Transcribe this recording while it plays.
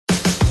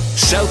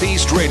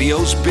Southeast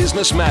Radio's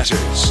Business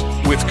Matters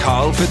with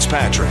Karl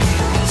Fitzpatrick.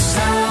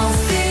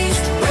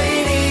 Southeast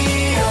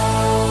Radio.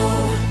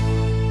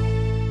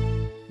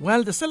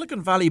 Well, the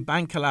Silicon Valley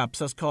bank collapse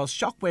has caused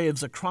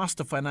shockwaves across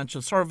the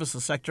financial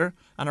services sector,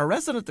 and our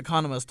resident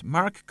economist,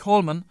 Marc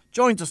Coleman,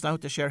 joins us now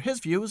to share his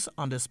views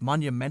on this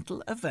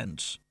monumental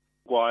event.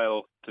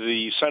 While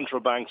the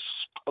central banks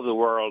of the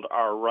world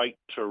are right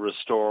to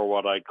restore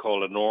what I'd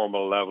call a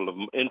normal level of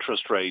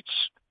interest rates,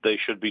 they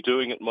should be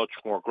doing it much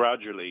more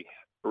gradually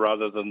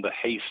rather than the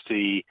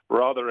hasty,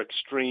 rather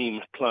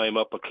extreme climb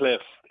up a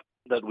cliff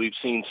that we've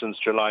seen since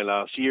July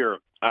last year.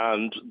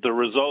 And the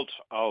result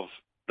of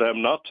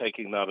them not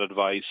taking that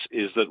advice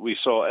is that we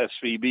saw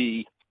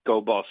SVB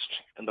go bust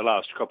in the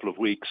last couple of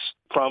weeks,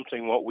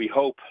 prompting what we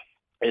hope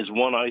is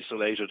one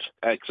isolated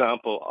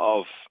example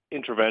of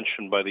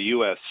intervention by the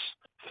US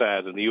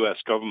Fed and the US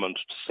government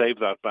to save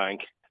that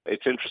bank.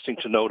 It's interesting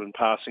to note in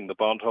passing the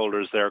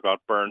bondholders there got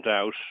burnt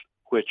out,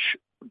 which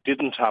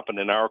didn't happen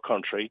in our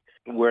country.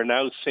 We're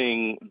now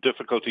seeing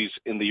difficulties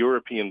in the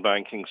European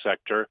banking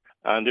sector.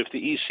 And if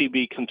the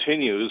ECB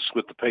continues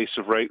with the pace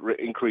of rate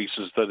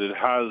increases that it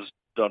has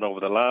done over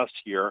the last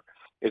year,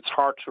 it's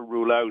hard to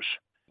rule out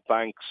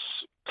banks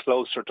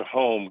closer to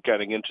home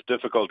getting into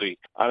difficulty.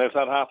 And if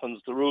that happens,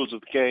 the rules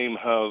of the game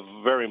have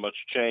very much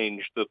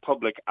changed. The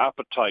public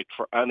appetite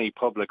for any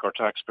public or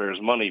taxpayers'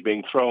 money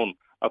being thrown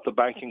at the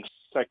banking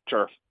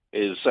sector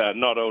is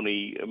not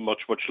only much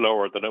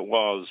lower than it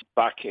was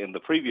back in the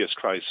previous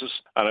crisis,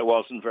 and it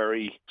wasn't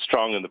very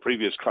strong in the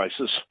previous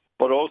crisis,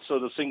 but also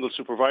the single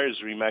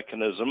supervisory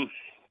mechanism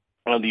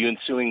and the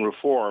ensuing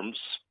reforms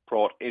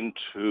brought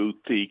into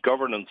the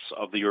governance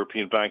of the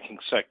European banking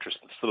sector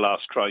since the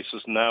last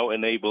crisis now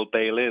enable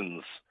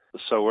bail-ins.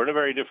 So we're in a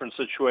very different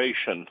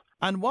situation.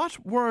 And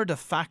what were the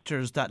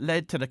factors that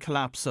led to the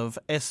collapse of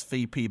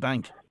SVP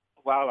Bank?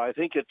 Well, I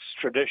think it's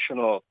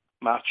traditional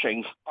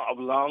matching of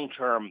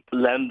long-term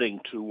lending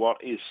to what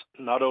is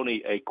not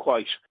only a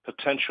quite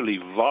potentially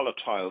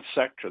volatile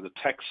sector, the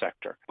tech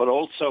sector, but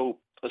also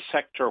a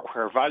sector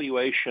where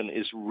valuation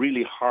is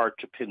really hard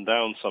to pin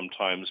down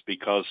sometimes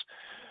because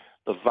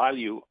the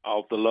value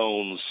of the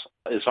loans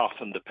is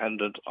often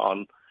dependent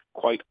on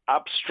quite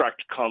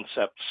abstract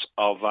concepts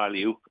of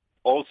value,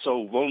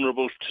 also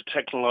vulnerable to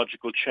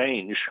technological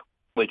change,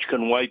 which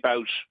can wipe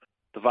out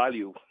the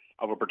value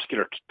of a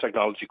particular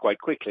technology quite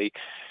quickly.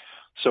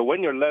 So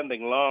when you're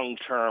lending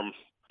long-term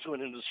to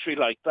an industry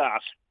like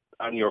that,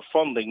 and you're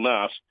funding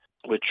that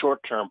with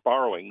short-term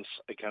borrowings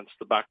against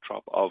the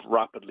backdrop of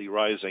rapidly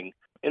rising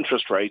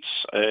interest rates,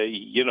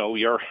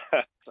 you're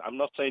I'm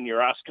not saying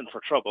you're asking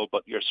for trouble,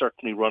 but you're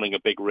certainly running a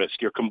big risk.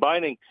 You're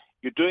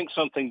doing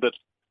something that,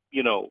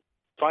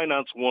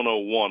 Finance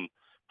 101.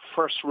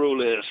 First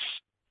rule is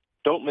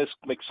don't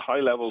mix high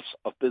levels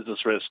of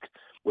business risk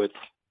with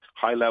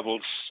high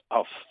levels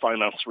of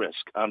finance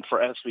risk. And for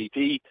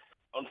SVP,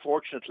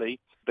 unfortunately,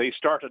 they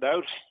started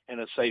out in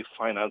a safe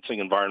financing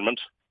environment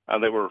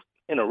and they were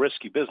in a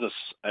risky business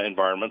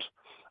environment.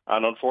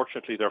 And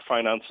unfortunately, their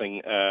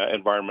financing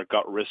environment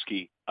got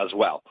risky as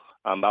well.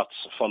 And that's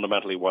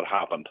fundamentally what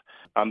happened.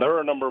 And there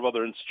are a number of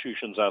other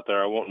institutions out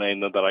there, I won't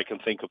name them, that I can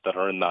think of that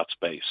are in that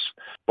space.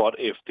 But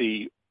if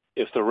the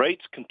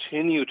rates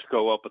continue to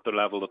go up at the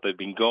level that they've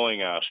been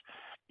going at,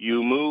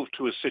 you move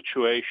to a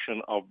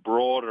situation of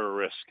broader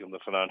risk in the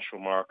financial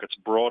markets,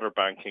 broader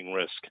banking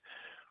risk,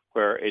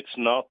 where it's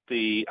not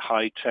the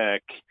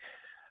high-tech,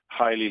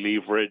 highly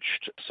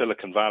leveraged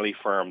Silicon Valley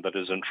firm that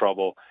is in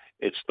trouble.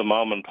 It's the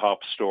mom-and-pop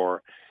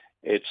store.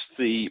 It's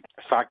the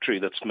factory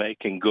that's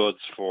making goods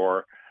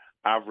for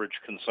average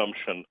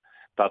consumption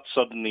that's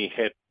suddenly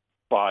hit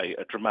by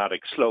a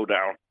dramatic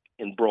slowdown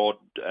in broad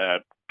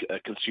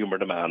consumer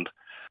demand.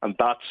 And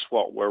that's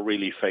what we're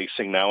really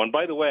facing now. And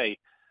by the way,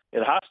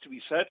 it has to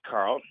be said,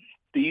 Karl,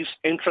 these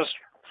interest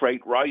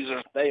rate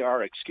rises, they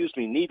are,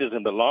 needed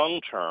in the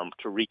long term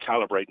to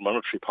recalibrate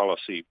monetary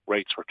policy.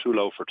 Rates were too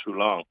low for too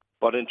long.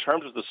 But in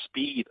terms of the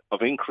speed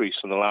of increase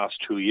in the last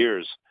 2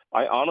 years,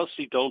 I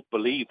honestly don't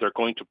believe they're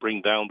going to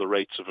bring down the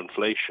rates of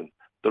inflation.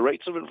 The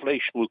rates of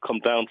inflation will come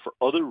down for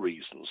other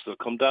reasons. They'll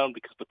come down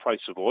because the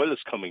price of oil is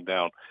coming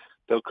down.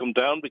 They'll come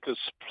down because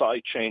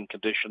supply chain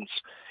conditions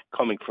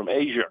coming from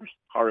Asia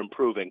are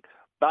improving.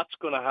 That's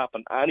going to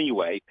happen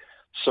anyway.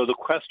 So the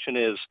question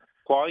is,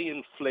 why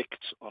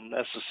inflict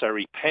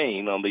unnecessary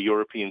pain on the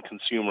European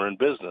consumer and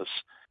business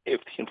if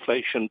the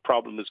inflation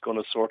problem is going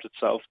to sort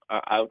itself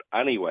out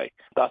anyway?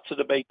 That's a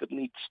debate that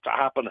needs to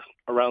happen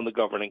around the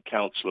Governing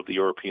Council of the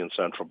European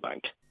Central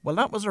Bank. Well,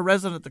 that was our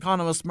resident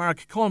economist,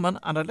 Marc Coleman,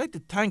 and I'd like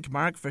to thank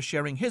Marc for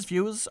sharing his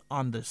views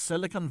on the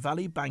Silicon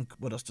Valley Bank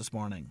with us this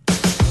morning.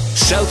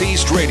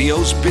 Southeast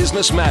Radio's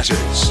Business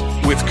Matters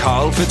with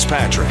Karl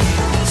Fitzpatrick.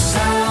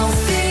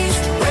 Southeast